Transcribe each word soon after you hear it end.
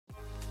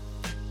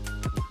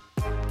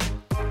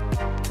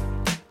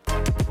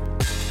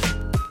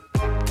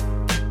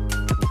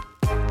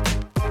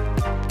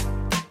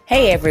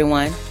Hey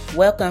everyone,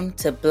 welcome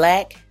to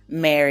Black,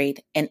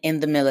 Married, and in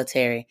the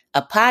Military,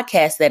 a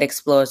podcast that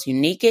explores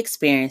unique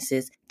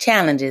experiences,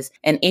 challenges,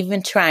 and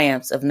even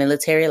triumphs of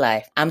military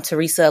life. I'm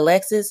Teresa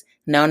Alexis,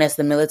 known as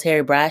the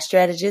Military Bride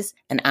Strategist,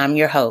 and I'm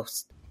your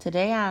host.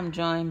 Today I'm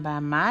joined by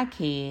my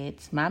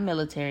kids, my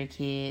military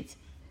kids,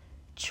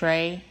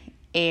 Trey,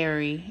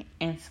 Ari,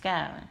 and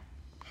Skylar.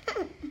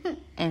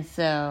 And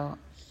so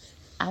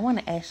I want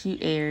to ask you,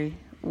 Ari,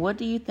 what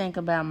do you think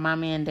about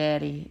Mommy and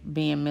Daddy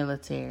being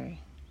military?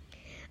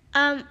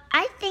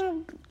 I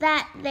think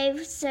that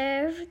they've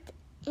served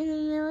in the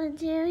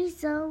military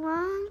so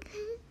long,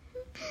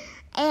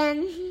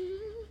 and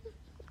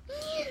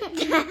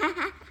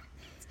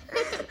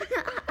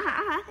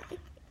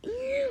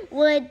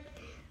would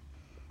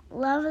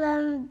love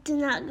them to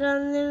not go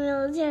in the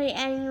military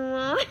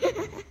anymore.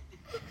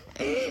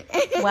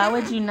 Why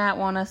would you not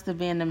want us to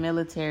be in the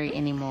military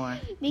anymore?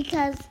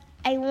 Because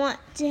I want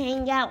to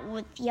hang out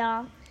with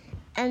y'all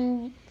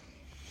and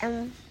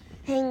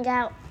hang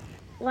out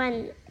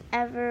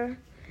whenever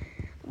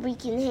we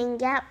can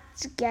hang out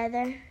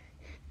together,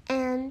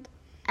 and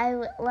I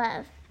would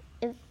love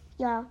if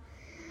y'all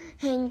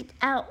hanged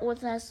out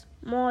with us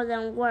more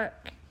than work.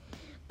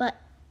 But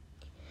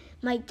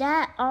my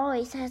dad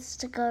always has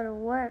to go to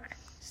work.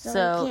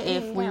 So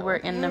if we were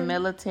in the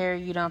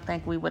military, you don't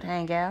think we would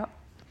hang out?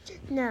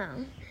 No.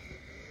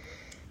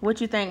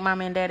 What you think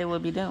Mommy and Daddy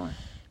would be doing?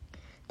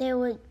 They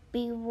would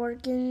be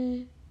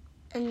working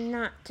and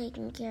not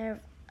taking care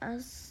of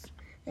us.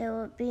 They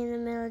would be in the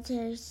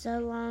military so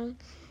long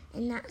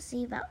and not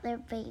see about their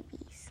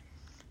babies.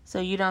 So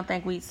you don't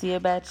think we'd see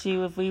about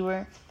you if we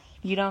were...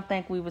 You don't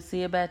think we would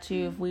see about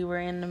you if we were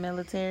in the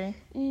military?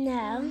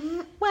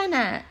 No. Why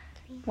not?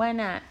 Why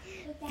not?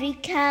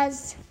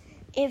 Because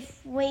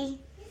if we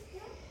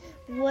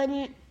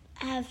wouldn't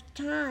have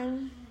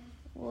time,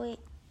 we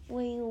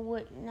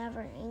would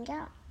never hang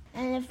out.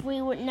 And if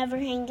we would never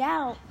hang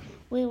out,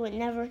 we would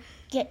never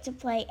get to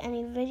play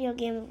any video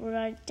games with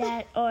our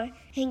dad or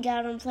hang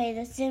out and play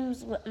The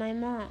Sims with my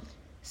mom.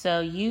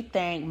 So you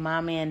think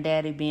Mommy and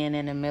Daddy being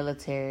in the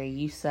military,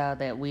 you saw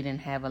that we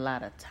didn't have a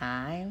lot of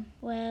time?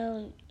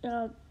 Well,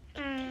 I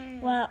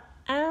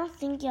don't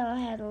think y'all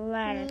had a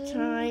lot of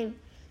time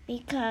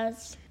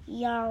because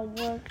y'all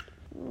worked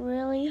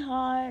really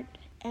hard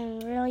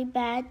and really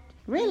bad.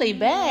 Really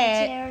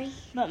bad?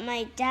 But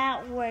my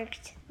dad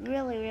worked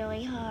really,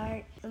 really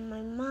hard, and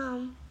my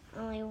mom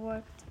only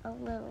worked a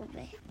little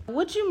bit.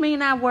 What you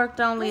mean I worked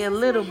only a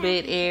little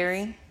bit,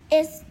 Ari?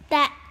 Is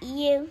that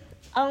you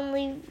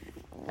only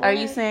worked? Are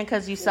you saying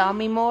because you saw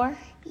me more?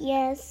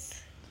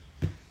 Yes.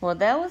 Well,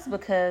 that was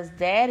because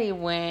Daddy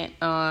went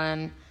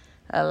on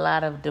a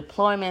lot of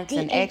deployments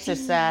and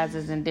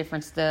exercises and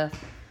different stuff,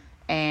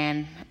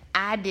 and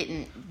I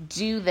didn't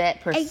do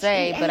that per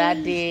se, but I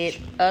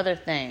did other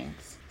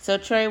things. So,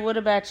 Trey, what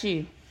about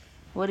you?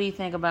 What do you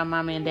think about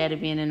Mommy and Daddy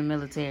being in the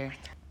military?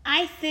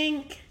 I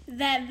think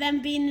that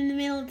them being in the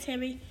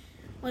military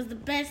was the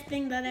best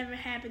thing that ever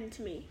happened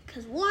to me.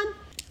 Because one,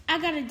 I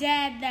got a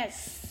dad that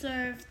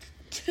served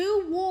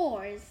 2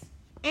 wars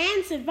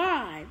and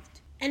survived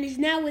and is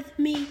now with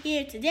me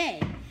here today.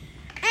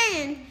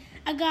 And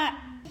I got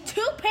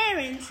 2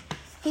 parents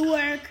who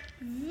work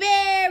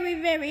very,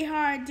 very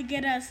hard to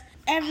get us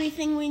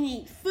everything we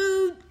need.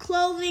 Food,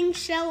 clothing,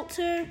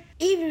 shelter,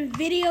 even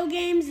video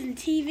games and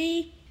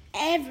TV,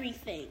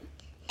 everything.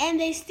 And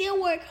they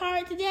still work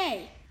hard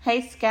today.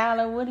 Hey,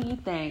 Skylar, what do you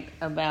think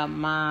about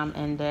Mom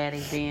and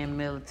Daddy being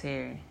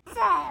military?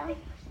 So,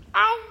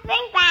 I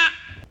think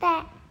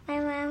that my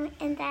mom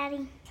and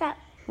daddy,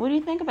 What do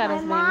you think about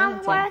us being my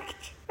military? mom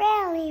worked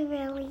really,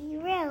 really,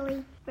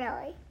 really,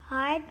 really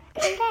hard.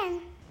 And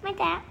then my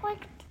dad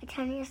worked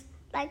just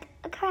like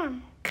a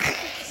crumb.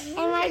 And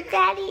my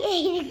daddy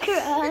ate a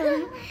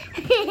crumb.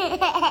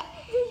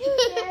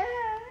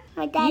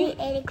 My daddy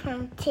ate a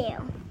crumb too.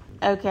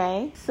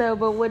 Okay, so,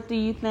 but what do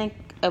you think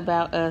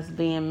about us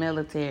being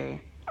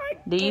military?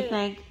 Do you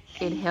think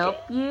it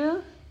helped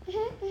you?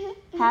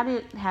 How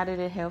did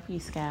it help you,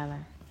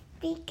 Skylar?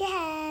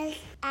 Because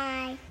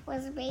I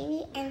was a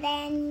baby, and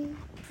then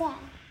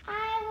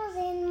I was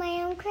in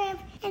my own crib,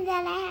 and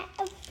then I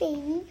had a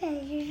baby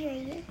pressure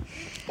trainer.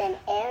 Then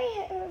Ari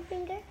had her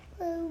finger,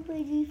 little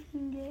baby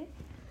finger,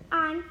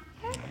 on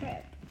her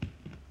crib.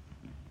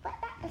 But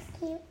that was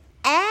cute.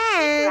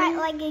 And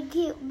like a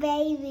cute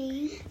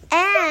baby.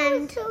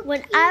 And so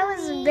when I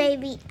was a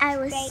baby, I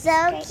was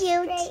so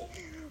cute.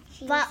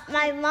 But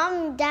my mom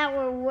and dad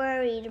were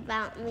worried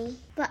about me.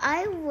 But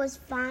I was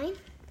fine.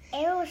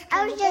 I was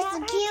just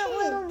a cute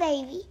little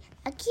baby.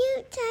 A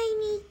cute,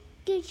 tiny,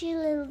 cute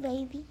little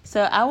baby.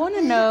 So I want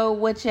to know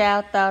what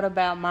y'all thought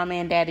about Mommy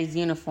and Daddy's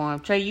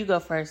uniform. Trey, you go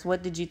first.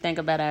 What did you think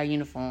about our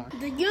uniform?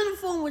 The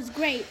uniform was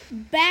great.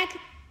 Back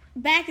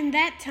in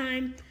that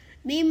time,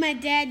 me and my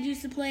dad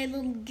used to play a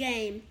little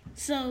game.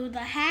 So the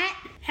hat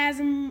has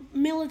a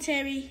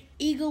military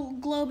eagle,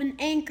 globe, and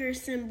anchor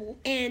symbol.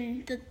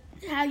 And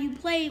how you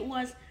play it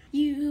was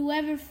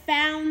whoever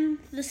found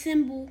the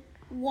symbol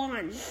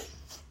won.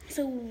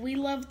 So we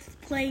loved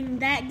playing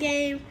that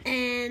game,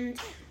 and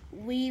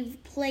we've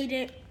played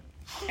it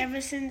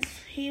ever since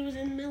he was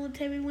in the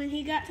military when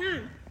he got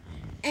time.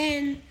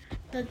 And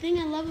the thing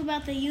I love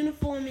about the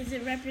uniform is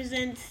it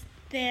represents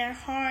their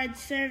hard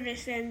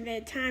service and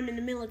their time in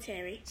the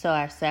military. So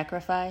our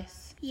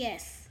sacrifice?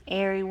 Yes.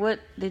 Ari, what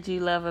did you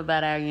love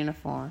about our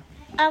uniform?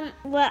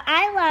 What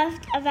I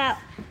loved about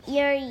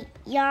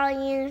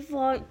y'all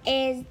uniform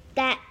is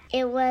that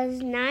it was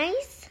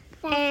nice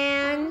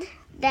and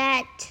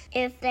that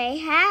if they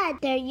had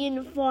their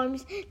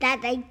uniforms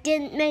that they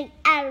didn't make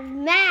out of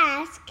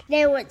mask,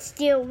 they would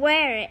still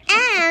wear it.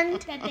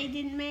 And That they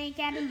didn't make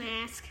out of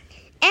mask.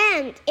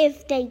 and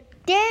if they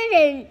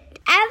didn't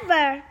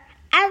ever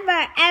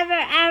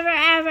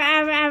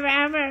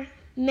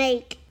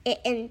make it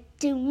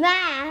into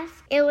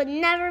mask, it would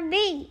never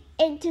be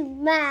into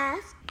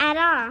mask at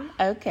all.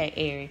 Okay,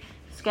 Ari.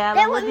 That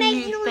Skylar, what would do make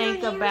you you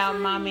think little about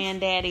uniforms. Mommy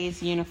and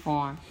Daddy's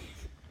uniform?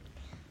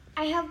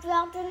 I hope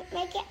y'all didn't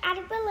make it out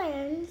of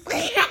balloons. So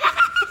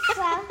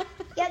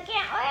you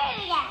can't wear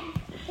it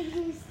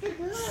again. It's the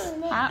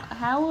balloon.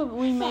 How would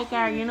we make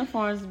our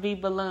uniforms be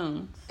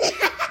balloons?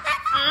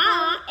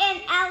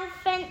 An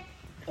elephant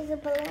is a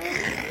balloon,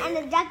 and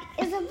a duck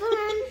is a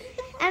balloon,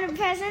 and a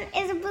person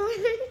is a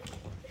balloon.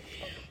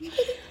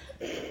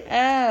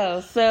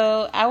 Oh,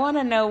 so I want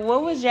to know,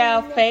 what was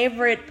y'all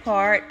favorite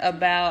part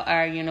about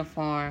our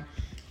uniform?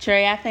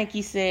 Trey, I think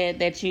you said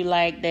that you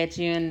liked that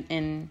you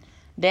and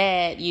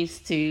Dad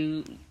used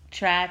to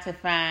try to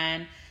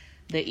find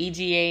the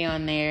EGA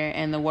on there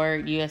and the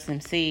word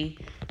USMC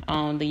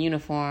on the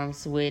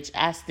uniforms, which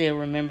I still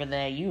remember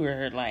that you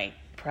were like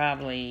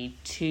probably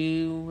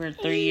 2 or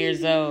 3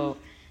 years old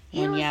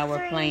when y'all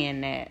were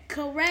playing that.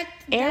 Correct.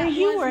 Ari, That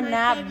you was were my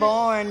not favorite-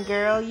 born,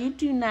 girl. You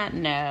do not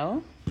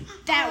know.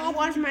 That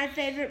was my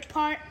favorite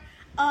part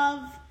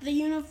of the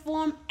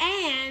uniform,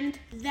 and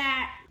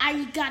that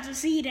I got to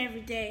see it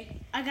every day.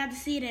 I got to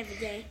see it every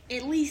day.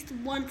 At least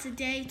once a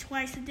day,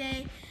 twice a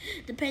day,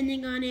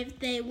 depending on if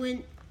they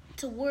went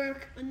to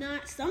work or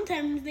not.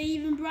 Sometimes they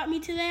even brought me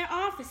to their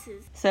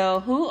offices. So,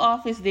 who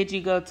office did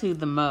you go to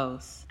the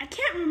most? I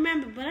can't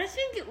remember, but I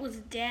think it was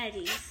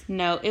Daddy's.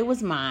 No, it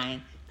was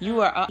mine. You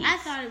were. I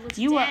thought it was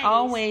You were Daddy's.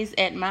 always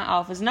at my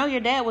office. No,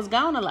 your dad was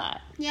gone a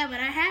lot. Yeah,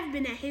 but I have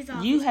been at his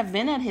office. You have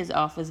been at his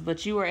office,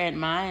 but you were at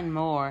mine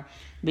more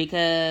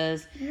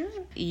because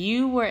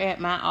you were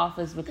at my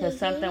office because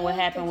something would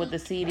happen with the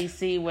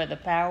CDC where the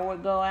power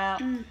would go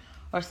out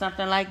or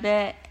something like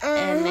that.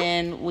 And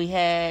then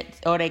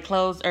or they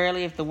closed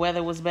early if the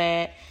weather was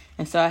bad.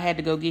 And so I had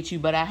to go get you,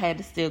 but I had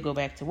to still go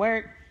back to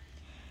work.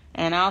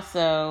 And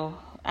also,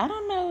 I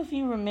don't know if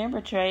you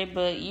remember, Trey,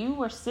 but you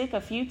were sick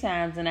a few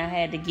times and I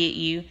had to get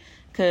you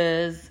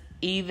because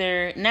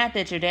not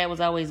that your dad was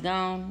always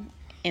gone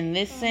in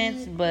this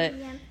sense, but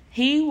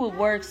he would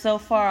work so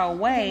far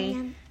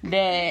away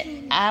that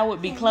I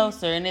would be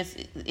closer, and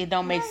it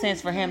don't make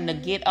sense for him to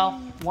get off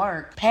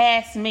work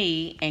past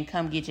me and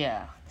come get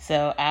y'all.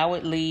 So I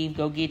would leave,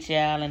 go get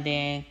y'all, and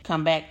then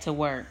come back to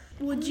work.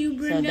 Would you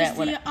bring us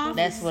to your office?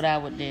 That's what I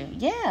would do.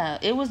 Yeah,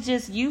 it was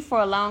just you for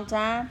a long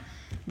time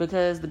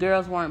because the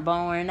girls weren't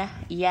born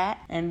yet.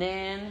 And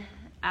then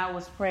I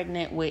was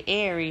pregnant with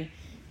Ari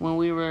when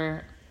we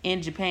were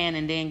in Japan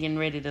and then getting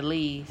ready to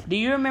leave. Do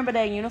you remember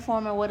that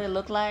uniform and what it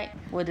looked like?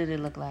 What did it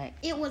look like?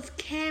 It was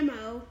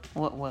camo.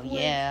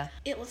 Yeah.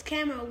 It was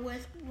camo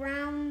with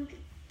brown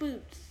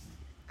boots.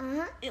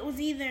 It was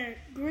either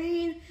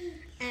green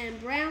and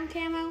brown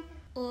camo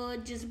or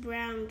just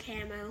brown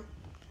camo.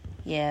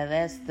 Yeah,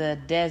 that's the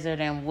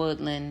desert and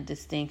woodland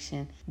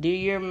distinction. Do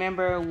you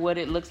remember what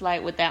it looks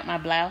like without my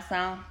blouse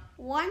on?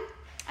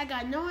 I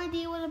got no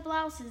idea what a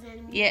blouse is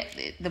anymore. Yeah,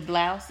 the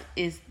blouse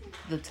is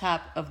the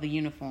top of the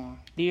uniform.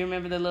 Do you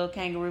remember the little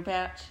kangaroo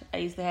pouch I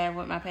used to have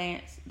with my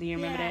pants? Do you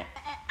remember that?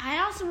 I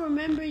also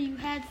remember you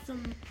had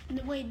some...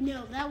 Wait,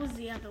 no, that was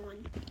the other one.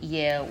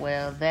 Yeah,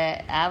 well,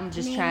 I'm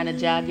just trying to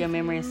jog your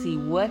memory and see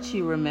what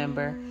you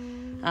remember.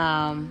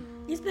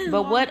 It's been a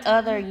But long what time.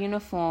 other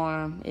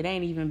uniform, it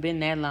ain't even been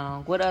that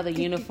long, what other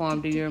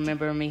uniform do you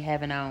remember me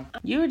having on?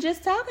 You were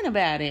just talking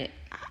about it.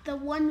 The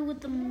one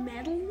with the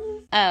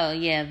medals? Oh,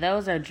 yeah,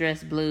 those are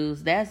dress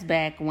blues. That's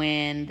back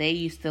when they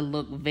used to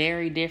look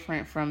very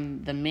different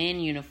from the men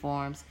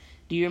uniforms.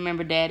 Do you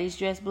remember Daddy's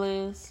dress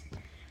blues?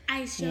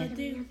 I sure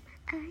do.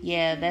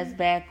 Yeah, that's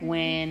back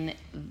when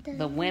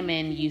the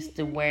women used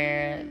to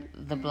wear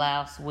the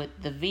blouse with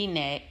the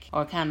V-neck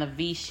or kind of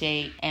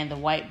V-shape and the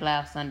white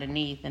blouse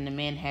underneath, and the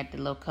men had the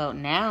little coat.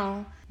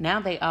 Now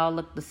they all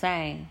look the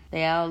same.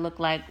 They all look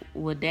like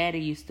what Daddy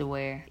used to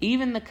wear.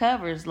 Even the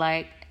covers,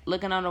 like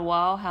looking on the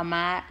wall, how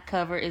my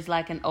cover is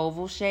like an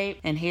oval shape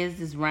and his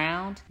is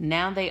round.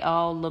 Now they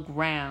all look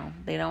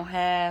round. They don't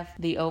have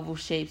the oval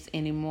shapes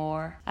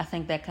anymore. I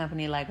think that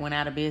company like went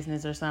out of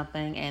business or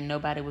something and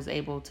nobody was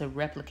able to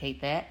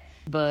replicate that.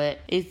 But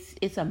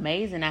it's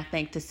amazing, I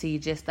think, to see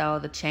just all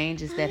the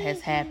changes that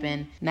has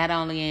happened, not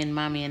only in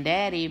Mommy and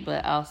Daddy,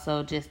 but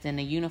also just in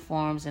the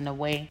uniforms and the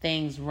way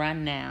things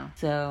run now.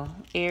 So,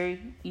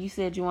 Ari, you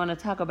said you want to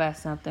talk about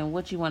something.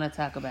 What you want to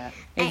talk about?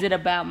 Is it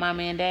about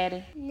Mommy and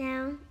Daddy?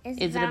 No,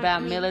 Is it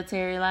about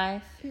military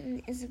life?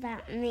 It's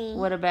about me.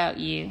 What about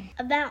you?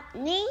 About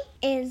me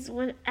is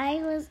when I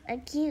was a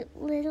cute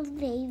little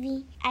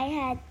baby, I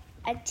had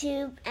a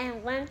tube,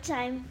 and one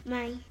time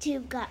my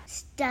tube got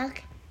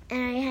stuck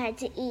and I had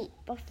to eat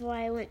before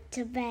I went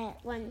to bed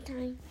one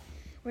time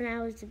when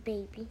I was a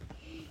baby.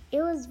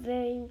 It was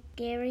very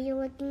scary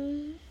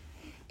looking,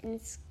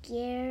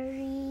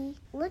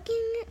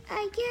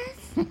 I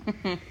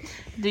guess.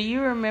 Do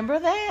you remember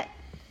that?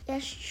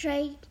 Yes,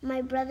 Trey,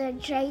 my brother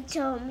Trey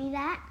told me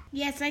that.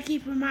 Yes, I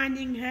keep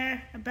reminding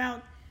her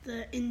about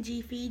the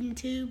NG feeding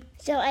tube.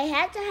 So I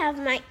had to have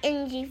my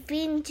NG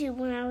feeding tube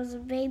when I was a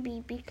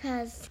baby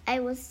because I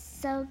was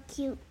so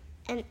cute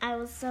and I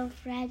was so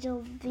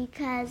fragile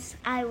because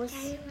I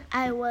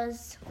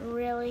was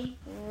really,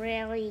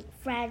 really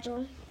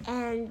fragile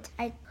and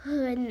I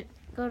couldn't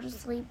go to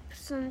sleep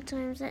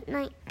sometimes at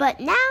night. But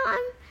now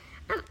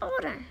I'm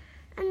older.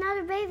 I'm not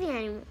a baby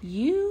anymore.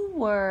 You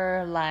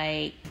were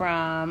like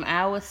from,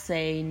 I would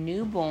say,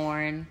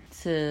 newborn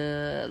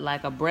to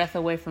like a breath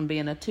away from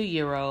being a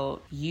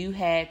 2-year-old. You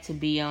had to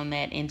be on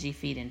that NG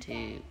feeding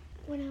tube.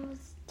 When I was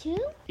 2?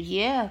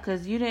 Yeah,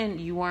 because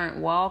you weren't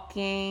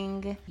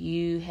walking.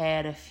 You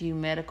had a few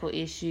medical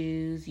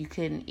issues. You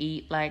couldn't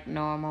eat like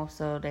normal,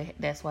 so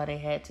that's why they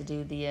had to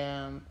do the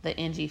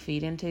NG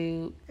feeding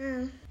tube.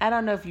 I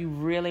don't know if you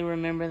really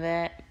remember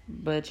that,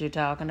 but you're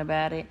talking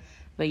about it.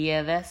 But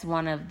yeah, that's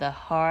one of the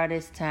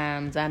hardest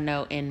times I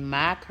know in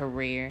my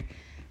career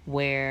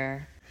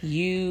where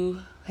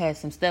you had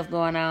some stuff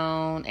going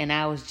on and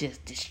I was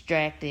just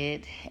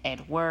distracted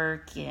at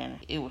work and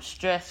it was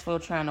stressful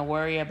trying to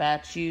worry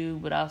about you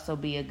but also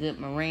be a good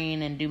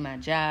Marine and do my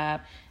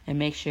job and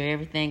make sure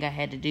everything I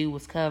had to do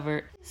was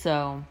covered.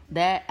 So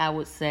that, I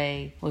would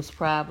say, was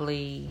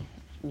probably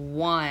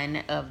one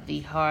of the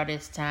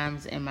hardest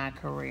times in my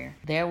career.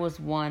 There was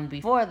one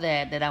before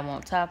that I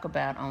won't talk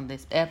about on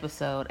this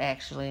episode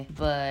actually,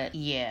 but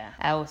yeah,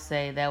 I would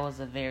say that was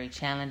a very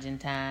challenging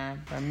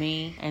time for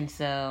me, and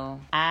so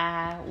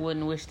I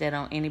wouldn't wish that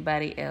on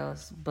anybody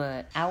else.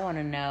 But I want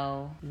to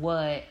know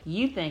what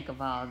you think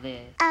of all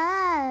this.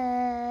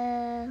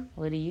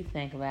 What do you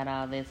think about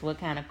all this? What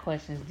kind of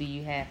questions do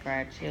you have for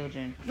our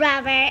children?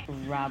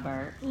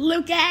 Robert.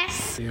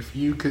 Lucas. If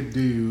you could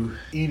do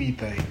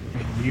anything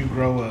when you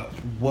grow up,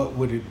 what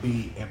would it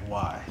be and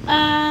why?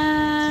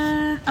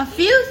 A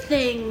few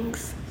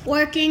things.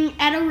 Working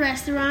at a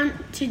restaurant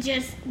to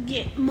just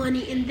get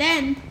money, and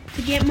then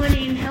to get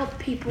money and help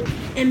people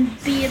and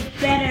be a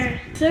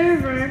better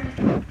server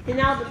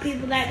than all the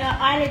people that got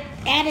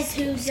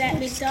attitudes at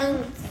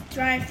McDonald's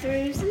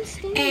drive-thrus,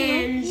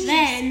 and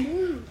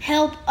then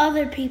help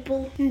other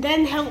people, and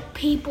then help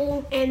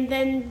people, and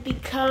then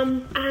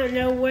become,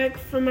 work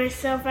for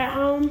myself at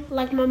home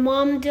like my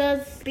mom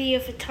does, be a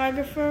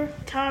photographer.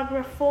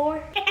 I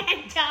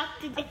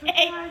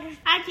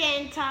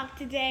can't talk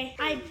today.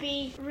 I'd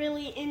be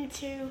really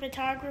into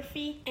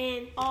photography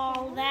and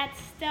all that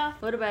stuff.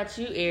 What about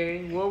you,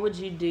 Ari? What would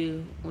you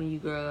do when you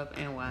grow up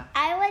and why?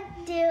 I would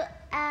do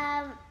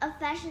a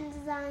fashion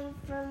design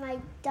for my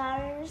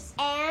daughters,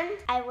 and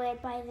I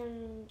would buy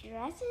them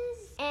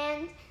dresses,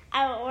 and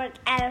I would work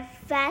at a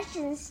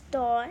fashion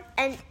store,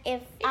 and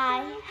if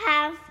I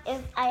have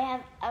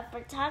a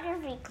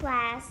photography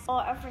class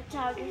or a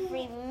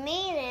photography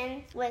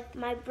meeting with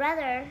my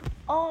brother,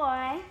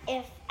 or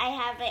if I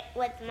have it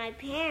with my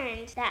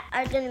parents that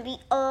are going to be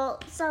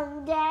old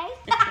someday.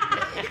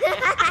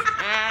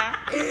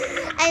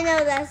 I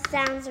know that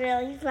sounds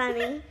really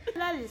funny.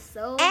 That is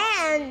so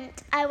And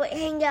I would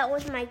hang out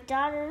with my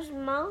daughters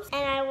most,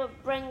 and I would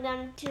bring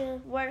them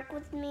to work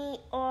with me,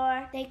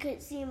 or they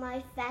could see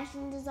my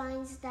fashion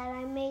designs that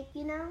I make,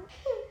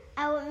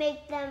 I would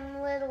make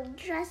them little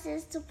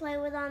dresses to play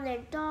with on their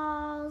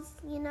dolls,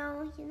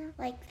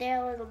 like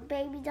their little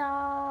baby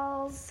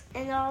dolls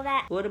and all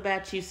that. What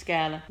about you,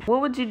 Skylar?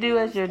 What would you do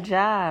as your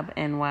job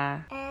and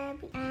why?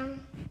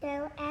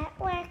 Go at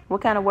work.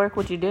 What kind of work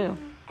would you do?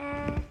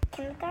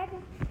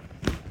 Kindergarten.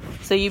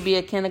 So you be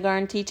a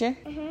kindergarten teacher?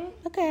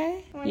 Mm-hmm.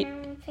 Okay. When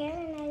I'm a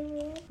parent, I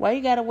will. Why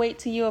you gotta wait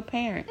till you're a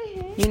parent?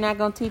 Mm-hmm. You're not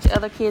gonna teach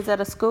other kids at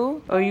a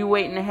school, or you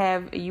waiting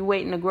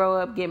to grow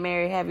up, get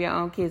married, have your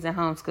own kids and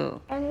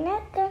homeschool? I'm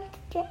not going to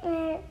get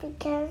married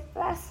because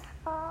that's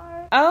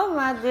hard. Oh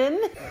my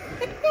goodness!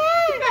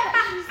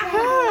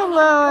 Oh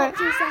Lord!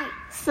 What'd you say?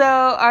 So,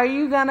 are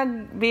you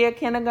gonna be a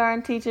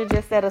kindergarten teacher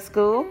just at a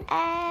school?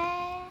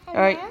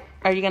 Or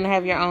are you gonna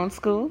have your own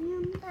school?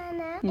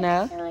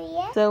 No. Actually,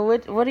 yes. So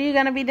what are you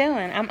gonna be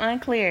doing? I'm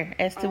unclear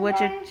as to what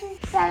you're. I'm going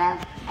to set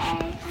up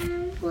a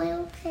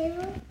little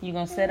table. You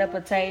gonna set up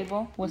a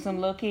table with some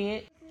little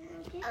kids?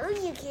 Oh,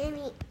 you can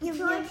eat. You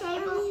toy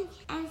table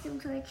and some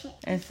toy chairs.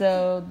 And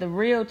so the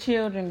real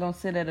children gonna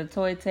sit at a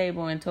toy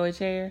table and toy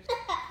chairs?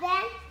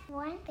 Then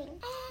one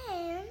thing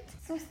and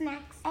some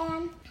snacks.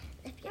 And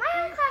if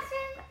My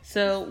cousin.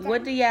 So,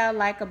 what do y'all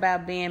like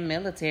about being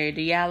military?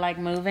 Do y'all like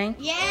moving?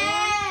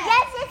 Yes.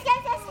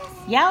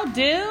 Y'all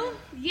do?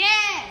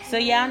 Yes. So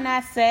y'all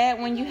not sad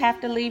when you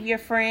have to leave your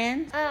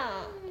friends?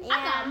 Oh,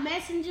 I got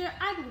Messenger.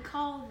 I can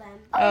call them.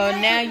 Oh,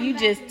 now you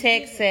just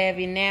tech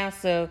savvy now,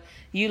 so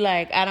you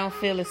like, I don't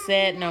feel as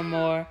sad no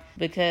more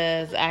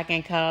because I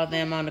can call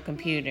them on the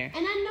computer. And I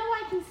know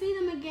I can see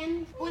them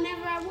again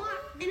whenever I want,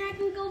 and I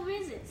can go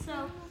visit. So,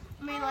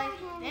 I mean, like,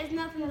 there's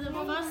nothing to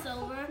fuss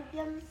over.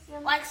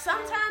 Like,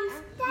 sometimes,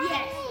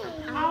 yes,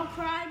 I'll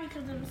cry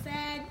because I'm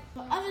sad.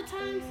 But other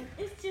times,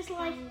 it's just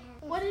like,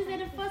 what is there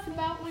to fuss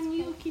about when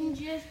you can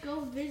just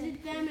go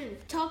visit them and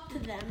talk to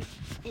them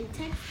and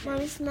text them?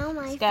 Mommy, smell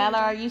my Skylar,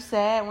 are you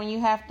sad when you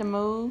have to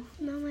move?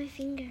 Smell my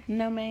finger.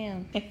 No,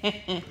 ma'am.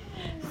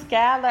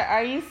 Skylar,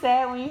 are you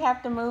sad when you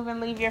have to move and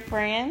leave your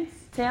friends?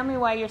 Tell me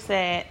why you're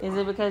sad. Is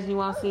it because you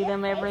won't see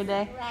them every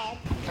day?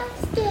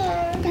 I'm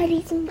scared.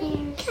 Daddy's in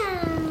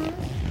there.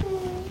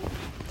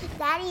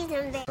 Daddy's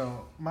in there.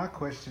 So my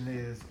question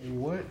is,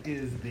 what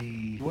is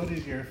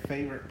your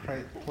favorite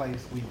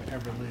place we've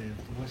ever lived?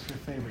 What's your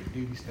favorite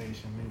duty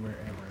station we were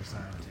ever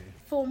assigned to?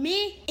 For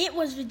me, it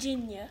was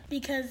Virginia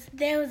because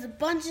there was a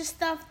bunch of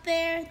stuff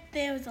there.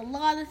 There was a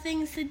lot of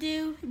things to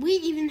do. We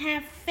even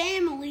have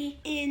family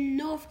in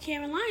North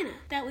Carolina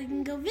that we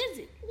can go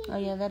visit. Oh,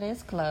 yeah, that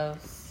is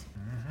close.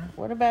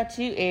 What about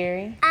you,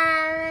 Ari?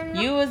 Um,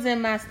 You was in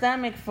my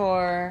stomach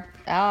for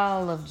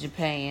all of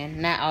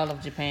Japan. Not all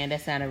of Japan.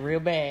 That sounded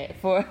real bad.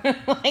 For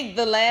like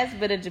the last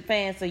bit of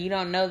Japan, so you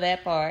don't know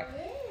that part.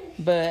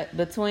 But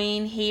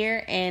between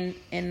here and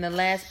the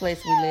last place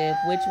we live,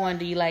 which one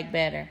do you like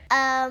better?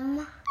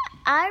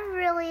 I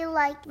really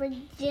like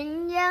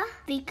Virginia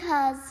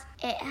because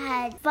it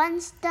had fun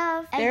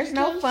stuff. There's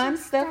no education fun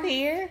stuff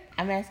here?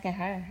 I'm asking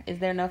her. Is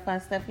there no fun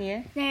stuff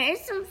here? There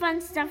is some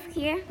fun stuff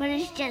here, but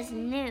it's just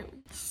new.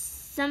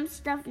 Some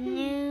stuff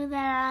new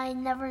that I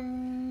never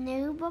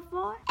knew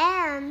before.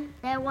 And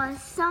there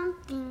was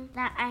something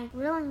that I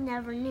really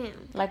never knew.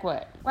 Like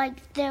what?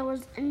 Like there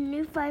was a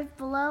new Five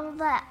Below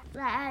that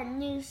had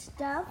new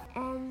stuff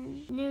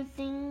and new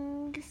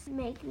things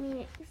make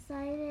me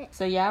excited.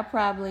 So y'all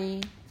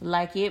probably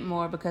like it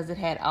more because it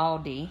had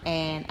Aldi.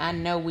 And I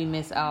know we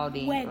miss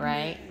Aldi,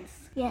 right?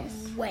 Yes.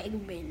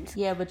 Wegmans.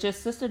 Yeah, but your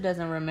sister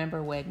doesn't remember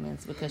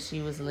Wegmans because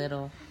she was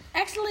little.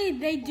 Actually,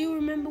 they do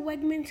remember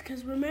Wegmans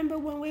because remember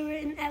when we were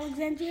in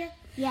Alexandria?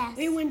 Yes.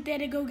 We went there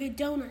to go get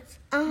donuts.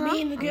 Uh-huh.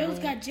 Me and the girls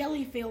got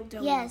jelly-filled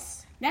donuts.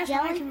 Yes. That's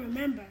what I can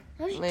remember.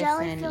 Those Listen,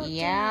 jelly-filled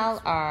y'all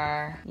donuts.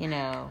 are,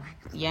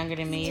 younger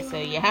than me, so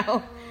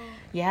y'all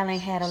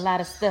ain't had a lot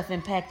of stuff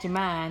impact your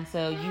mind,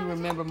 so you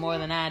remember more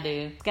than I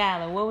do.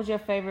 Skylar, what was your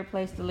favorite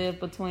place to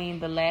live between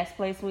the last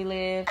place we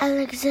lived and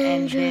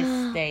Alexandria.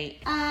 this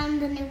state? The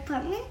new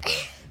apartment.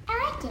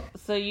 I like it.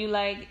 So you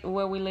like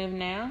where we live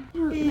now?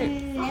 No,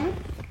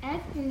 I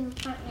like the new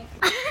apartment.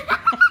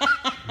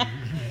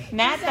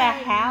 Not the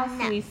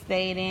house we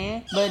stayed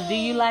in, but do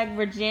you like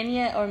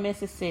Virginia or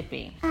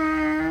Mississippi?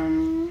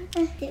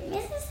 Did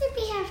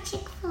Mississippi have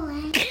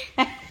Chick-fil-A?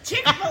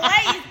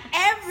 Chick-fil-A is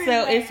everywhere.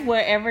 So it's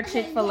wherever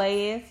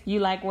Chick-fil-A is? You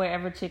like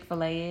wherever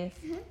Chick-fil-A is?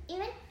 Even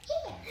here.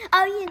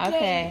 Oh, you did.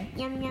 Okay.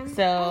 Yum, yum.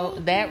 So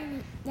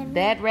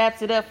that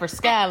wraps it up for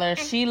Skylar.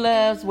 She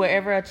loves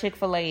wherever a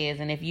Chick-fil-A is.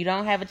 And if you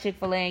don't have a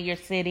Chick-fil-A in your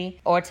city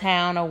or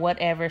town or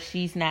whatever,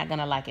 she's not going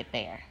to like it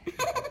there.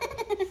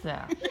 So,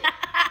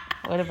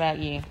 what about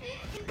you?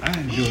 I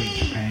enjoyed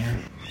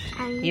Japan.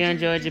 You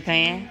enjoyed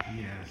Japan?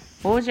 Yes.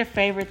 What was your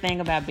favorite thing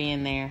about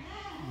being there?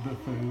 The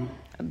food.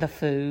 The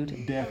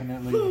food.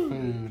 Definitely the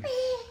food.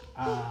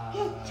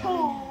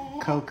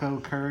 Coco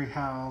Curry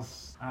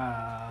House.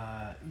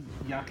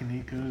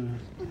 Yakiniku.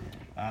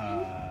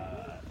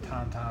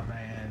 Tantan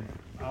Man.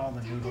 All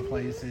the noodle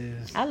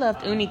places. I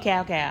loved Uni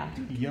Cow Cow.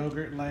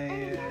 Yogurt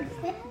Land.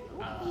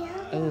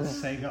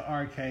 Sega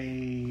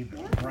Arcade.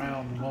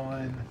 Round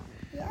One.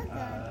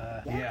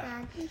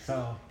 Yeah.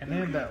 So, and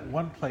then that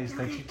one place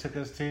that you took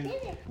us to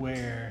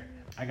where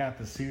I got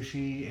the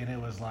sushi and it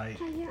was like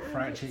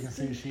fried chicken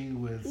sushi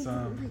with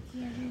some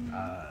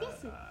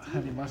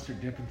honey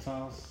mustard dipping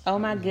sauce. Oh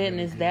my That was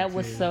goodness, really that good,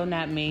 was too. so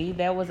not me.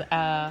 That was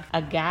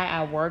a guy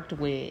I worked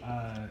with.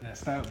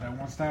 That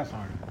one staff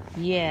sergeant.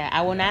 Yeah,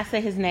 I will not say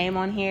his name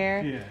on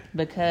here Yeah.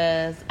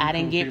 because I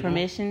didn't cool get people.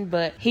 permission,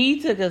 but he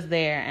took us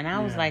there and I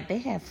was Yeah. like, they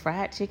have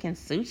fried chicken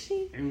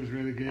sushi? It was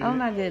really good. Oh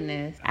my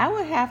goodness. I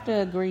would have to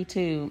agree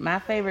too. My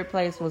favorite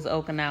place was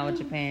Okinawa,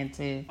 Japan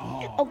too.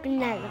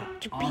 Okinawa,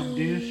 Japan. On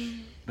dish,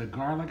 the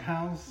garlic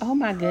house. Oh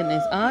my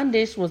goodness. On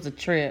Dish was a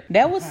trip.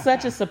 That was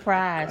such a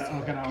surprise.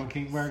 Okinawa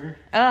King Burger.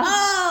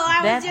 I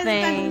That was just about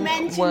to thing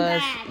mention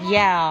was, that.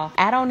 yeah.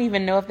 I don't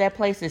even know if that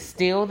place is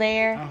still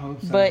there. I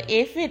hope so. But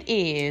if it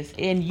is,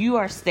 and you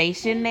are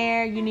stationed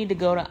there, you need to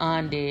go to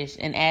On Dish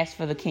and ask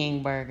for the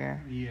King Burger.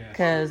 Yeah.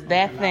 'Cause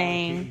that Okinawa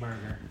thing- King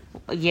Burger.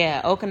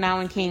 Yeah,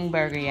 Okinawan King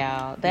Burger,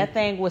 y'all. That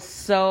thing was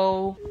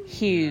so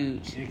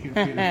huge. It can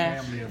fit a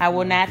family of I will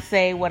four. not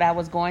say what I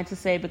was going to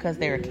say because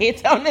there are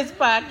kids on this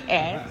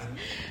podcast.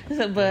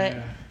 But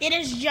it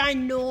is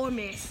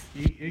ginormous.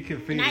 It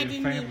can feed And I a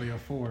didn't family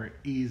of 4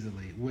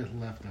 easily with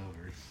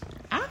leftovers.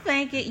 I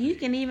think you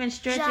can even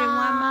stretch it one more.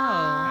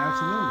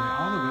 Absolutely.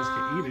 All of us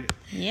can eat it.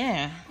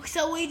 Yeah.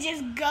 So we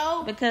just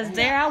go. Because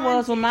there I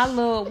was with my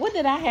little, what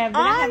did I have? Did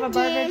I have a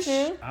burger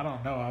too? I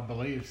don't know. I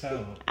believe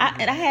so. I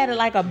had it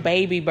like a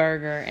baby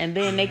burger, and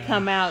then they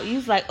come out. You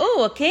was like,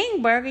 "Oh, a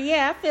king burger?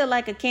 Yeah, I feel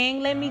like a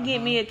king. Let me get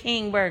me a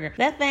king burger."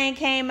 That thing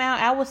came out.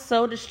 I was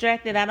so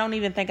distracted. I don't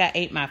even think I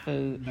ate my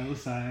food. No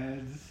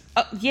sides.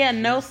 Oh, yeah,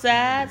 no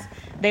sides.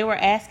 They were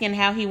asking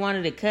how he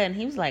wanted it cut, and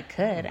he was like,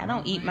 "Cut? I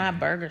don't eat my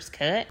burgers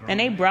cut." And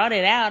they brought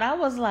it out. I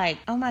was like,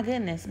 "Oh my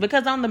goodness!"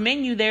 Because on the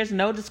menu there's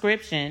no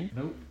description.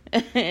 Nope.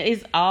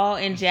 It's all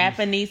in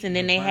Japanese, and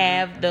then they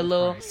have the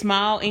little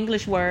small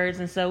English words,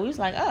 and so we was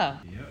like, "Oh,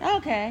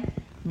 okay."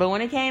 But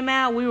when it came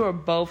out, we were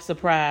both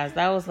surprised.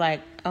 I was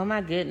like, "Oh my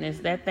goodness,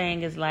 that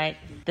thing is like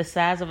the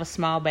size of a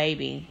small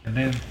baby." And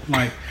then,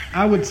 like,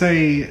 I would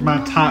say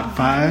my top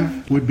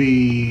 5 would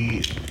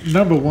be,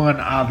 number 1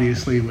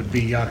 obviously would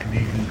be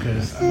yakiniku,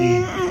 because, I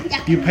mean,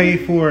 you pay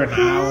for an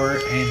hour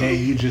and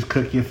then you just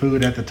cook your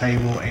food at the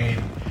table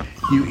and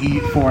you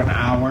eat for an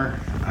hour.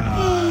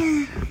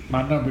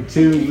 My number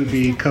 2 would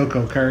be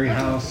Coco Curry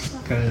House,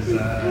 because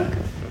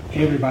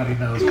everybody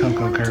knows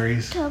Coco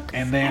Curries.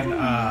 And then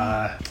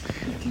I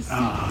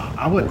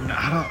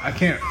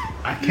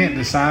can't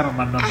decide on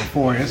my number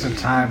 4. It's a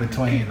tie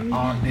between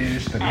On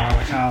Dish, the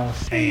Garlic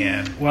House,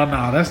 and, well,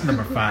 no, that's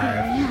number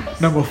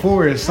 5. Number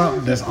 4 is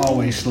something that's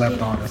always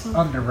slept on. It's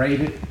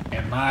underrated,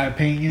 in my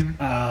opinion.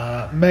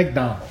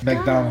 McDonald's.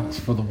 McDonald's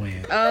for the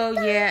win. Oh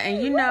yeah,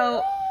 and you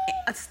know,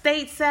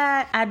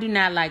 stateside, I do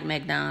not like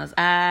McDonald's.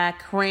 I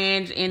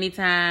cringe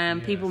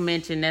anytime people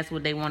mention that's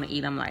what they want to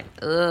eat. I'm like,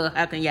 ugh,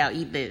 how can y'all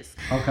eat this?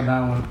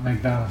 Okinawa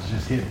McDonald's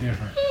just hit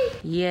different.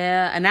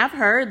 Yeah, and I've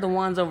heard the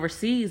ones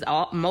overseas,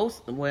 I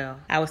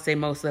would say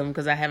most of them,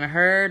 because I haven't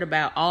heard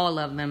about all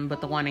of them, but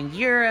the one in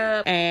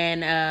Europe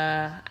and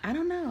I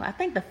don't know, I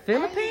think the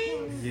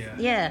Philippines.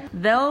 Yeah,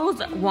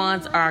 those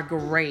ones are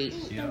great.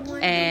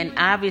 And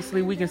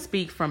obviously we can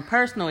speak from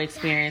personal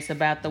experience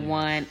about the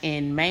one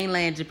in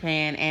mainland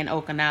Japan and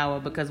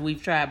Okinawa, because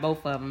we've tried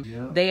both of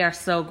them. They are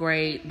so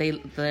great.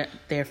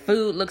 Their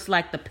food looks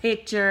like the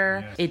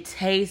picture. It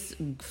tastes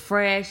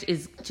fresh.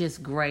 It's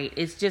just great.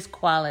 It's just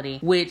quality,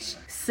 which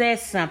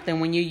says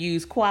something when you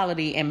use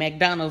quality and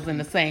McDonald's in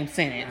the same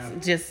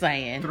sentence. Just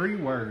saying. 3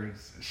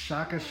 words: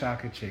 shaka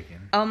shaka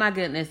chicken. Oh my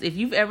goodness. If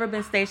you've ever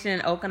been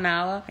stationed in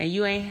Okinawa and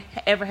you ain't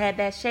ever had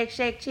that shake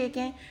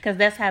chicken, because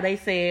that's how they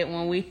say it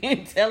when we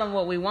tell them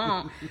what we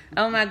want.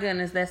 Oh my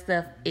goodness, that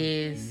stuff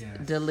is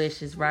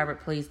delicious.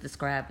 Robert, please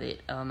describe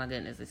it. Oh my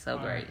goodness, it's so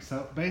great. Right,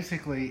 so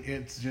basically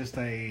it's just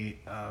a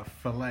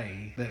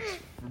filet that's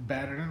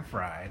battered and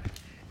fried.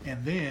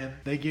 And then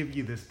they give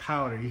you this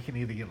powder. You can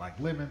either get like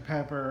lemon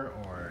pepper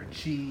or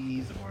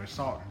cheese or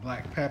salt and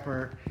black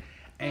pepper.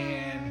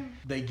 And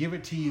they give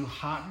it to you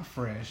hot and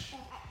fresh.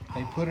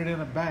 They put it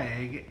in a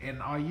bag,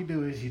 and all you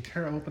do is you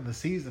tear open the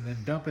seasoning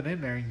and dump it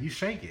in there, and you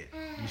shake it.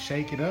 You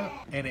shake it up,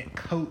 and it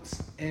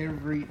coats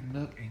every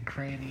nook and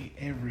cranny,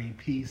 every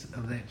piece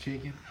of that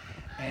chicken.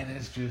 And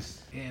it's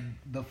just, and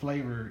the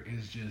flavor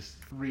is just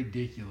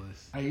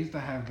ridiculous. I used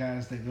to have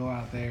guys that go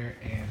out there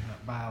and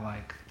buy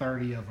like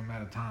 30 of them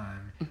at a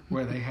time,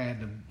 where they had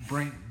to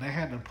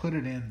put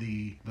it in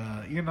the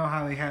you know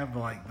how they have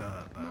like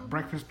the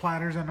breakfast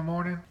platters in the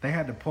morning? They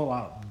had to pull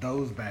out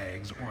those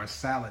bags, or a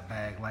salad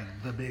bag, like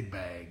the big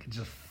bag,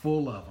 just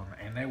full of them,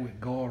 and they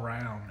would go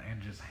around and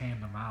just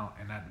hand them out,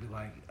 and I'd be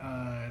like,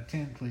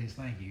 10 please,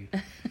 thank you.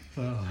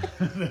 So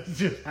that's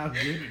just how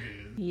good it is.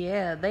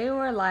 Yeah, they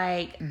were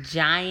like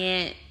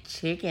giant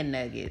chicken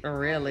nuggets,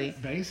 really.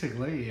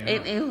 Basically, yeah.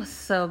 It was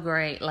so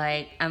great.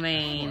 Like, I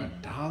mean,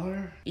 for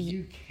 $1,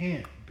 you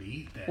can't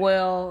beat that.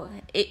 Well,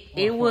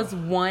 it was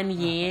 1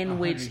 yen,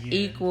 which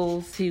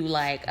equals to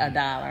like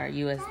 $1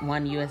 US.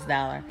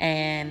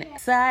 And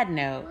side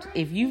note,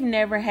 if you've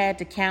never had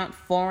to count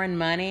foreign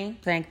money,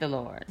 thank the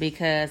Lord,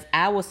 because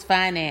I was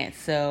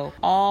financed, so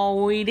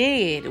all we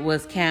did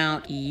was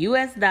count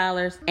US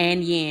dollars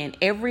and yen.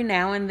 Every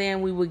now and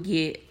then we would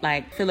get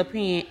like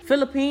Philippine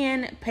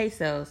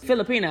pesos,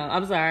 Filipino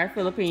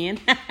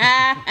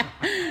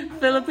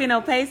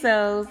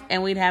pesos,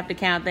 and we'd have to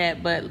count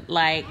that. But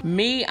like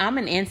me, I'm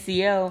an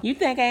NCO. You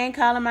think I ain't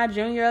calling my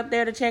junior up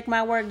there to check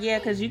my work? Yeah,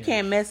 because you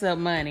can't mess up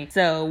money.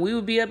 So we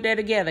would be up there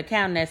together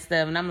counting that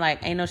stuff, and I'm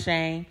like, ain't no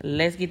shame.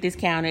 Let's get this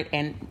counted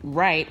and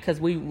right, because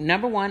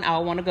number 1, I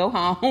want to go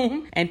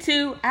home, and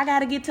 2, I got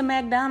to get to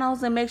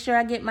McDonald's and make sure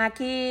I get my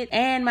kid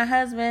and my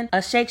husband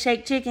a shake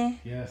chicken.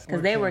 Yes,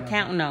 because they were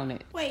counting on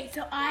it. Wait,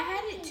 so I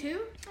had it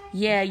too?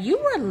 Yeah, you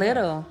were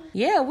little.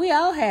 Yeah, we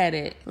all had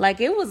it.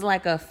 Like, it was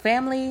like a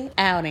family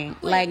outing.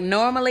 Like,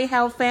 normally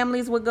how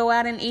families would go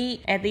out and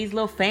eat at these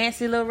little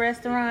fancy little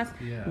restaurants,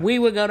 we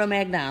would go to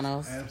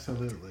McDonald's.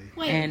 Absolutely.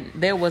 Wait. And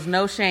there was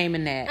no shame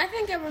in I that.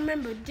 think I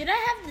remember. Did I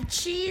have the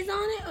cheese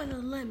on it or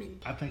the lemon?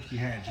 I think you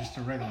had just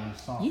a regular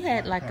salt. You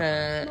had like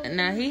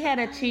pepper. he had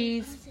a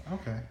cheese.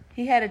 Okay.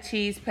 He had a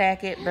cheese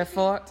packet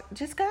before.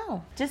 Just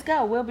go.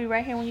 We'll be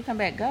right here when you come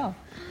back. Go.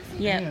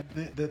 Yeah.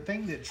 The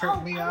thing that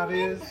tripped me out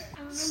is,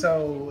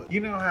 so you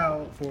know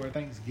how for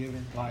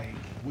Thanksgiving, like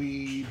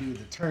we do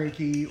the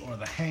turkey or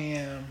the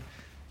ham.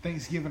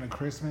 Thanksgiving and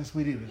Christmas,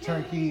 we do the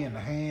turkey and the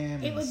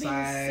ham It and the would be the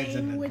sides same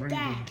and the with green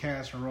that. bean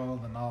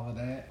casserole and all of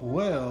that.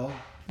 Well,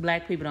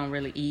 Black people don't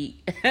really eat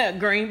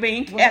green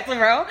bean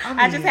casserole.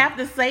 I just mean, have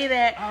to say I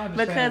that understand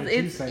because what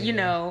you it's, say, you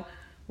know,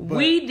 but-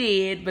 we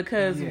did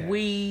because Yes.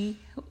 we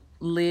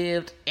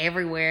lived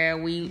everywhere.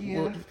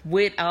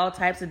 With all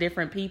types of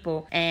different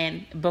people.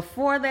 And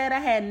before that, I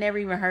had never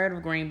even heard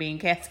of green bean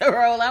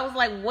casserole. I was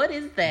like, what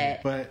is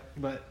that?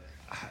 but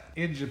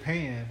in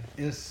Japan,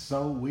 it's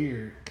so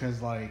weird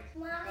because like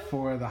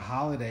for the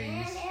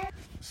holidays,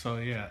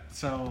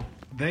 so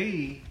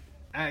they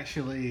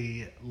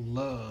actually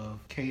love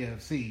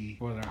KFC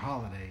for their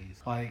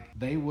holidays. Like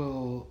they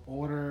will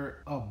order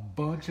a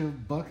bunch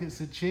of buckets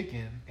of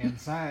chicken and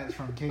sides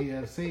from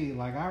KFC.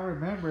 Like I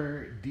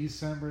remember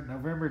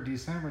November,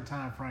 December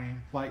time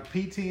frame, like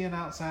PTing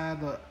outside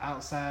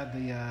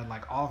the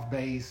like off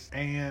base,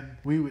 and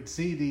we would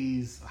see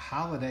these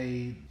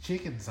holiday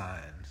chicken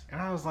signs. And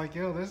I was like,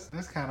 yo,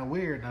 that's kind of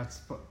weird. And I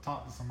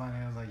talked to somebody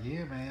and I was like,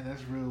 yeah, man,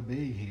 that's real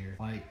big here.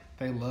 Like,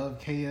 they love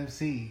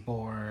KFC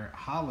for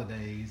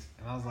holidays.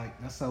 And I was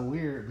like, that's so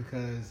weird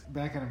because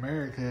back in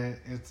America,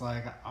 it's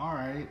like, all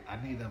right,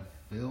 I need to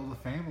fill the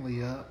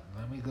family up.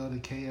 Let me go to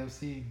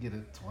KFC and get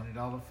a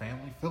 $20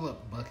 family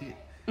fill-up bucket.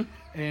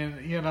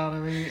 And you know what I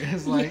mean?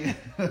 It's like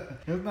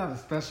it's not a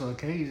special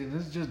occasion.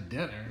 It's just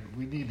dinner.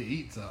 We need to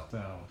eat something.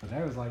 So, but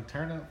that was like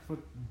turn up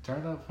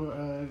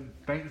for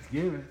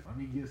Thanksgiving. Let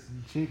me get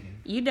some chicken.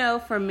 You know,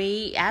 for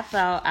me, I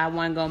thought I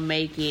wasn't going to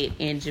make it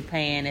in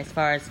Japan as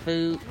far as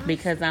food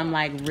because I'm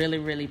like really,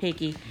 really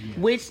picky. Yeah.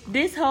 Which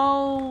this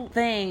whole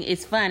thing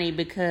is funny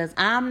because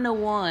I'm the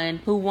one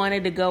who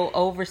wanted to go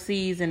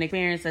overseas and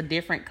experience a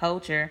different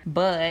culture.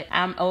 But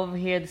I'm over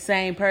here the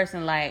same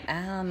person like,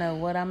 I don't know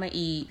what I'm going to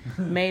eat.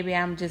 Maybe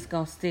I'm just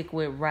going to stick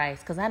with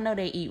rice because I know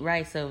they eat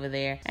rice over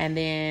there. And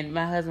then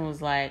my husband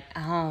was like,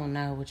 I don't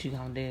know what you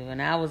going to do.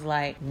 And I was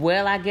like,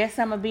 well, I guess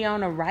I'm going to be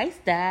on a rice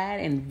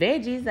diet and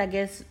veggies. I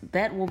guess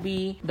that will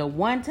be the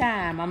one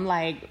time I'm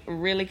like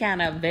really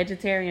kind of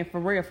vegetarian for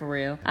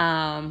real.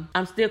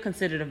 I'm still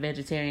considered a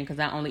vegetarian because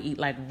I only eat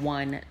like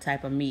one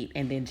type of meat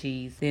and then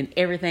cheese. Then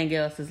everything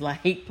else is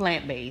like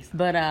plant-based.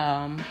 But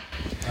A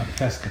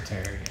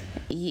pescatarian.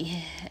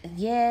 yeah,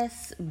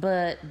 yes,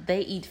 but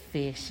they eat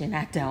fish and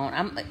I don't.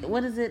 I'm like,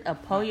 what is it? A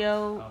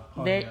pollo,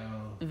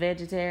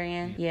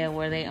 vegetarian? Yeah,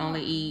 where they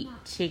only eat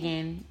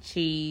chicken,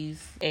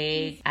 cheese,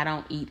 egg. I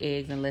don't eat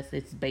eggs unless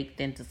it's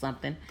baked into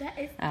something. That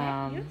is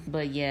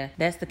But yeah,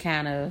 that's the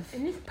kind of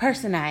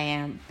person I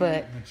am.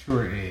 But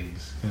Mature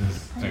eggs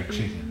because they're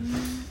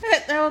chickens.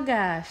 oh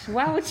gosh,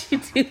 why would you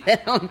do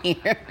that on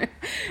here?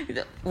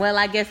 Well,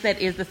 I guess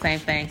that is the same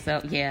thing.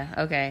 So yeah,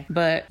 okay.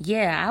 But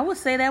yeah, I would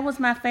say that was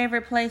my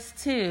favorite place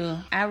too.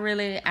 I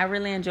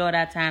really enjoyed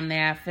our time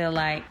there. I feel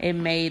like it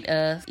made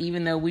us,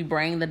 even though we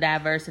bring the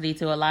diversity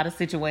to a lot of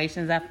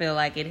situations, I feel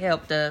like it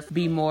helped us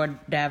be more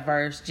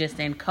diverse just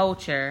in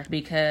culture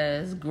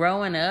because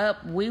growing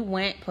up, we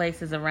went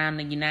places around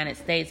the United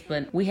States,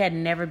 but we had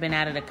never been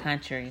out of the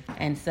country.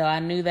 And so I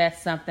knew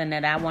that's something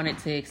that I wanted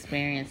to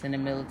experience in the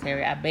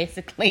military. I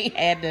basically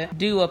had to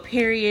do a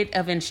period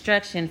of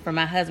instruction for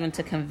my husband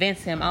to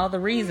convince him all the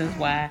reasons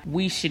why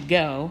we should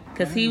go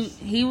because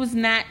he was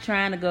not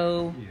trying to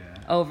go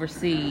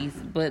overseas,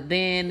 but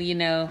then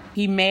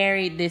he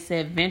married this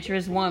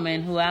adventurous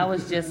woman who I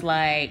was just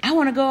like, I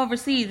want to go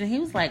overseas, and he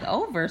was like,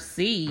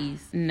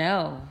 overseas?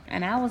 No.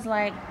 And I was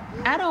like,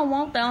 I don't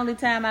want the only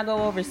time I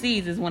go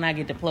overseas is when I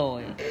get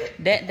deployed.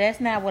 That's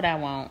not what I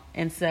want.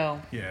 And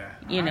so Yeah,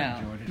 I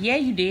enjoyed it. yeah,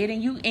 you did,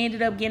 and you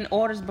ended up getting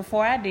orders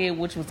before I did,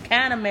 which was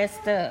kind of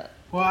messed up.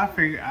 Well, I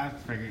figured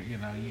you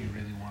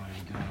really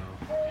wanted to go,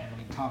 and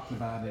we talked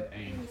about it,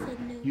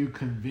 and you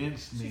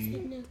convinced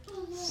me.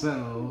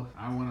 So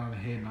I went on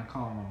ahead and I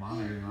called my mom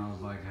and I was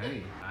like,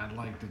 hey, I'd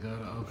like to go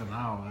to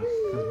Okinawa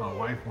because my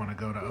wife want to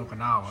go to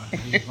Okinawa. And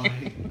he's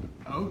like,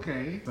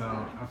 okay.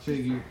 So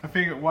I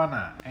figured why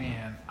not?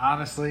 And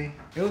honestly,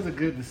 it was a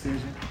good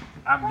decision.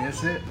 I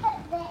miss it.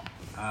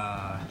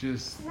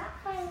 Just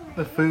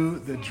the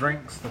food, the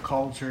drinks, the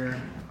culture,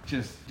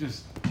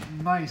 just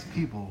nice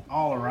people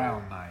all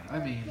around nice. I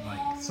mean,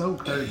 like so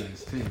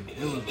courteous too.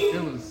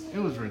 It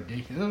was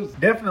ridiculous. It was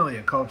definitely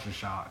a culture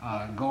shock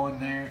going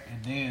there,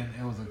 and then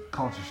it was a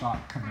culture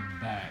shock coming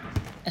back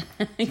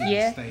to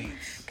Yeah. the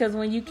States. Because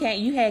when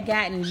you had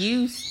gotten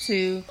used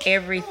to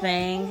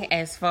everything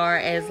as far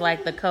as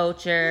like the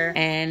culture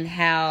and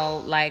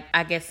how like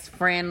I guess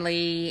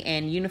friendly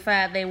and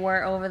unified they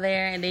were over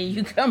there, and then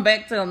you come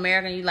back to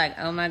America and you're like,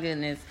 oh my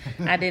goodness,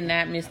 I did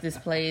not miss this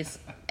place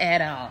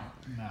at all.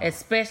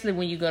 Especially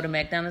when you go to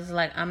McDonald's, it's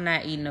like, I'm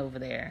not eating over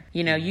there.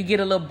 You know, you get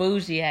a little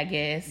bougie, I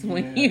guess,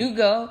 when you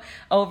go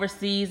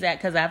overseas.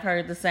 Because I've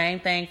heard the same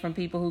thing from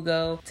people who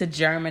go to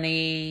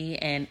Germany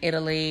and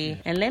Italy.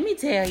 And let me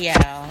tell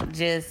y'all,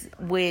 just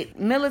with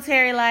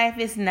military life,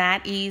 it's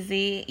not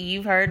easy.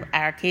 You've heard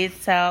our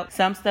kids talk.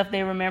 Some stuff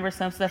they remember,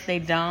 some stuff they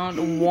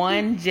don't.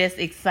 One just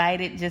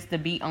excited just to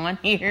be on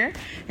here.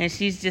 And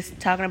she's just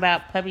talking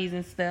about puppies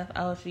and stuff.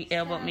 Oh, she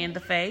elbowed me in the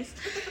face.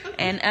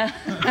 And,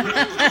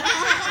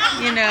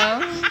 you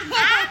know,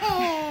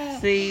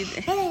 see,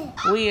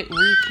 we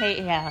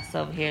chaos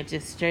over here,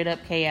 just straight up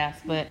chaos,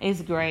 but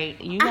it's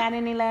great. You got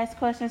any last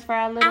questions for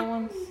our little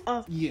ones?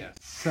 Yes.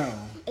 So,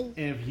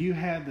 if you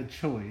had the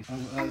choice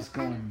of us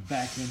going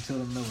back into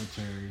the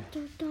military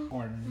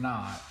or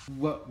not,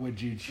 what would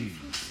you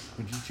choose?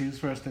 Would you choose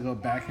for us to go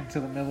back into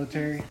the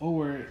military,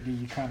 or do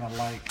you kind of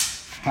like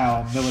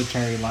how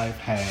military life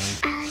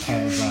has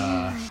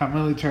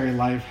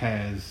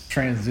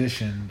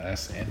transitioned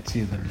us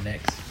into the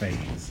next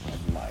phase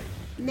of life?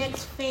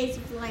 Next phase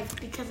of life,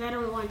 because I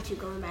don't want you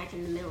going back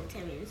in the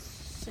military and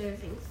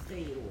serving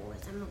 3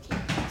 wars. I'm okay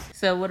with this.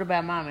 So what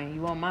about Mommy?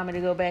 You want Mommy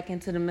to go back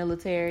into the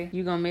military?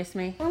 You gonna miss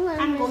me? I'm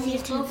gonna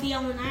miss both of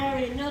y'all, and I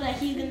already know that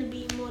he's gonna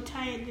be more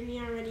tired than he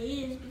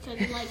already is, because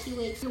he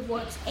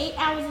works 8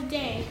 hours a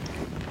day,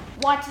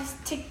 watches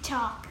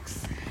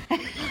TikToks,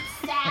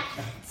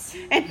 salads.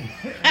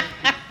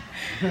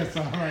 That's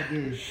all I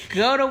do.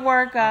 Go to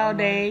work all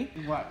day,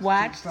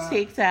 watch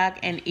TikTok,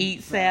 and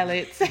eat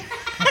salads.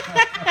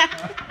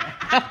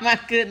 Oh my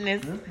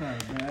goodness. That's not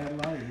a bad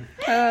life.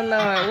 Oh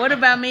Lord. What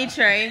about me,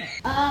 Trey?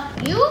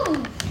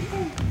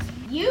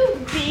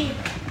 You'd be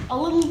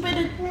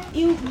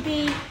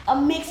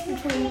a mix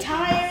between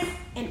tired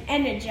and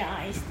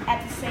energized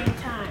at the same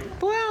time.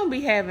 Boy, I don't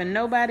be having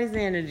nobody's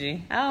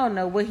energy. I don't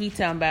know what he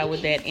talking about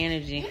with that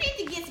energy. You need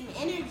to get some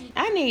energy.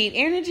 I need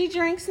energy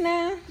drinks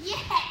now. Yeah.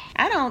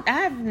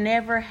 I've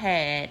never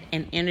had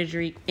an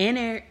energy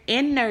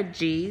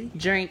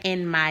drink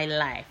in my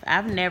life.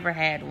 I've never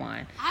had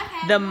one.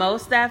 The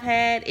most I've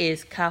had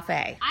is coffee.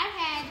 I've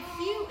had a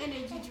few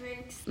energy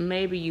drinks.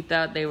 Maybe you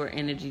thought they were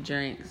energy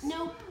drinks.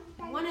 Nope.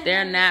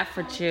 They're not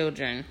for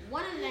children.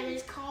 One of them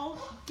is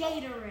called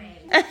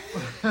Gatorade.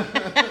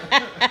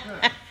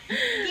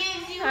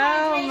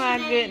 Oh my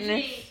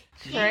goodness.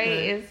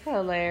 Trey is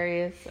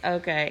hilarious.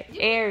 Okay.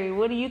 Ari,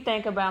 what do you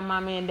think about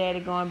Mommy and Daddy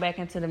going back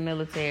into the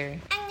military?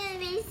 I'm gonna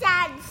be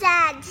sad.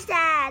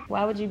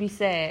 Why would you be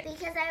sad?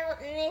 Because I will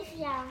miss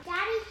y'all.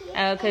 Daddy.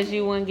 Oh, because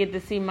you wouldn't get to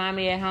see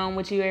Mommy at home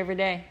with you every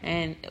day.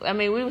 And, I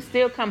mean, we would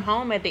still come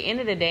home at the end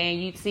of the day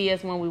and you'd see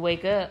us when we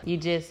wake up. You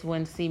just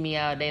wouldn't see me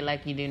all day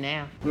like you do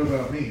now. What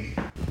about me?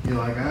 You know,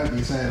 like, I'd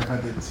be sad if I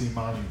didn't see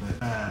Mommy,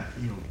 but, I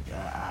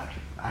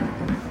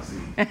didn't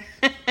see.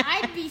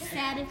 I'd be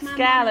sad if my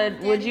Skylar,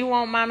 would you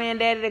want Mommy and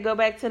Daddy to go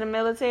back to the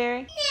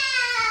military? No.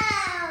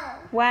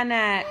 Why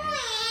not?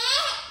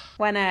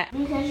 Why not?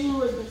 Because you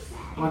would be sad.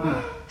 Why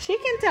not? She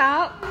can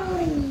talk.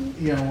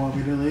 You don't want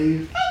me to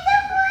leave? I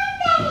don't want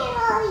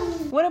Daddy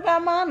to leave. What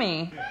about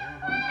Mommy? Everyone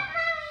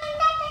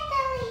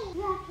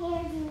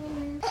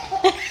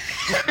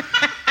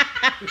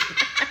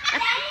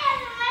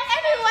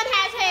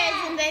has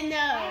hairs in their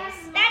nose.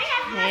 Daddy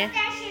has a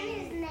mustache in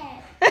his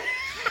neck.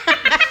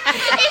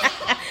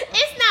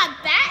 It's not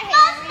that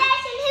hairy.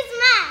 Mustache in his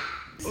mouth.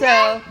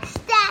 So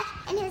Mustache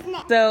in his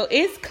neck. So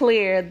it's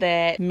clear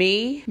that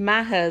me,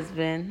 my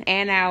husband,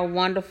 and our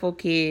wonderful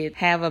kids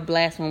have a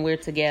blast when we're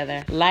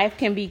together. Life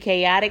can be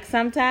chaotic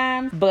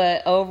sometimes,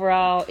 but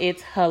overall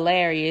it's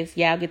hilarious.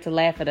 Y'all get to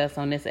laugh at us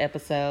on this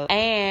episode.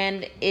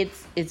 And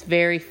it's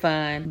very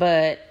fun.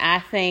 But I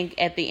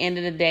think at the end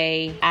of the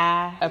day,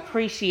 I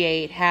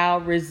appreciate how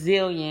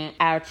resilient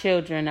our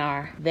children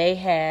are. They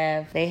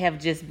have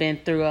just been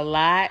through a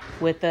lot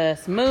with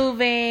us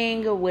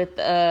moving, with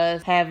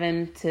us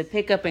having to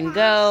pick up and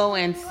go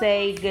and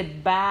say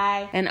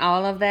goodbye and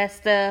all of that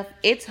stuff.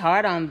 It's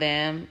hard on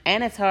them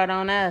and it's hard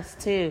on us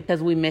too,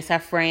 because we miss our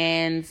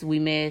friends, we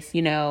miss,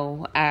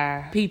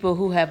 our people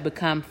who have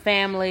become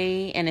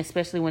family, and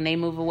especially when they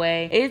move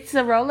away. It's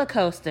a roller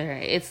coaster.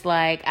 It's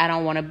like, I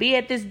don't want to be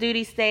at this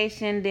duty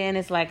station. Then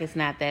it's like, it's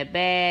not that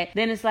bad.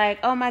 Then it's like,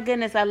 oh my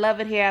goodness, I love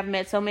it here. I've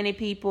met so many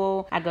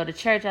people. I go to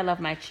church. I love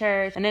my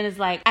church. And then it's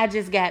like, I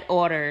just got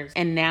orders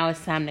and now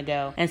it's time to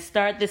go and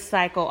start this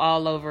cycle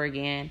all over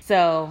again.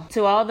 So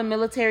to all the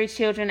military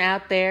children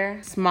out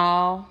there,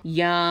 small,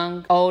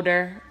 young,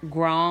 older,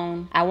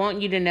 grown, I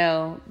want you to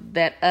know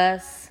that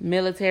us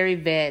military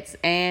vets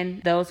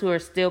and those who are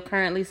still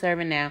currently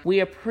serving now, we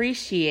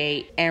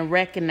appreciate and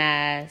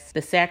recognize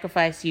the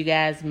sacrifice you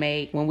guys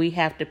make when we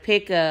have to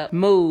pick up,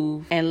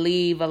 move, and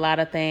leave a lot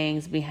of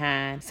things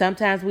behind.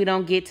 Sometimes we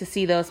don't get to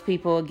see those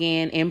people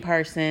again in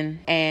person,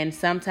 and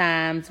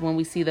sometimes when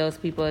we see those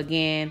people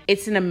again,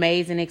 it's an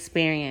amazing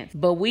experience.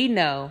 But we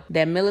know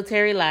that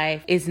military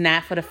life is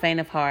not for the faint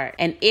of heart,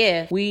 and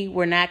if we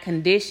were not not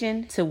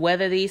conditioned to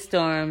weather these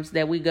storms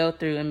that we go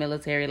through in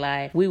military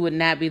life, we would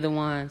not be the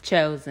ones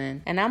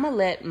chosen. And I'm going to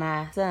let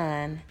my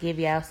son give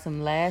y'all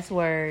some last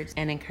words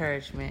and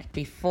encouragement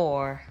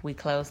before we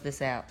close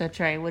this out. So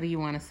Trey, what do you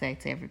want to say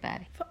to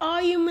everybody? For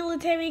all you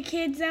military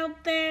kids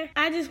out there,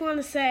 I just want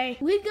to say,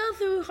 we go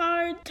through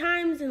hard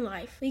times in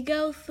life. We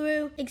go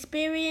through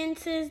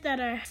experiences that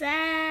are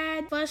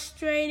sad,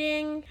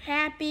 frustrating,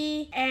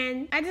 happy,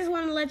 and I just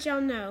want to let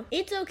y'all know,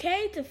 it's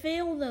okay to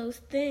feel those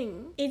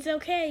things. It's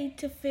okay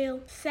to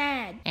feel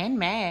sad. And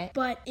mad.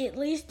 But at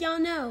least y'all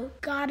know,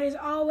 God is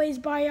always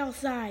by your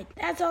side.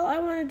 That's all I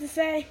wanted to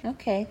say.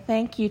 Okay,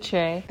 thank you,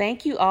 Trey.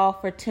 Thank you all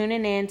for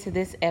tuning in to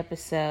this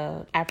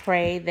episode. I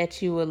pray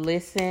that you will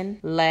listen,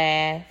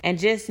 laugh, and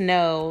just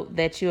know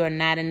that you are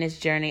not in this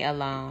journey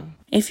alone.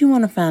 If you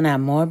want to find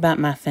out more about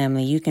my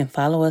family, you can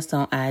follow us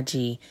on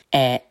IG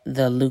at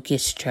The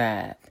Lucas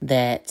Tribe.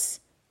 That's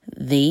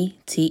the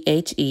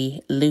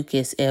THE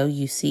Lucas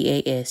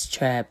LUCAS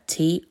Tribe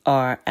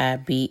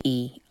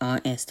TRIBE on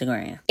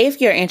Instagram.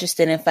 If you're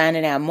interested in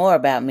finding out more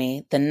about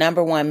me, the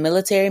 #1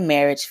 military,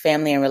 marriage,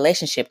 family, and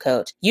relationship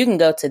coach, you can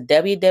go to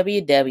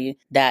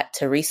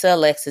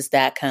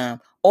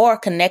www.teresaalexis.com or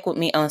connect with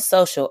me on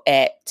social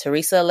at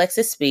Teresa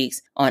Alexis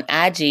Speaks on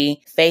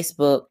IG,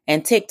 Facebook,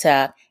 and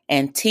TikTok,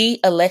 and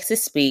T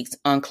Alexis Speaks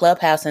on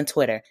Clubhouse and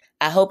Twitter.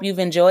 I hope you've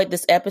enjoyed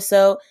this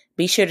episode.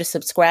 Be sure to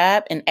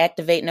subscribe and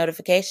activate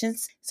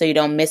notifications so you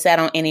don't miss out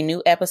on any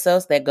new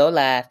episodes that go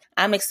live.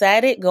 I'm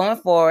excited going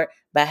forward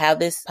by how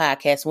this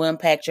podcast will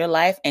impact your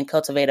life and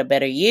cultivate a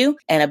better you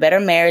and a better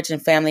marriage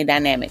and family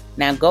dynamic.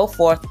 Now go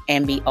forth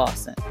and be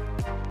awesome.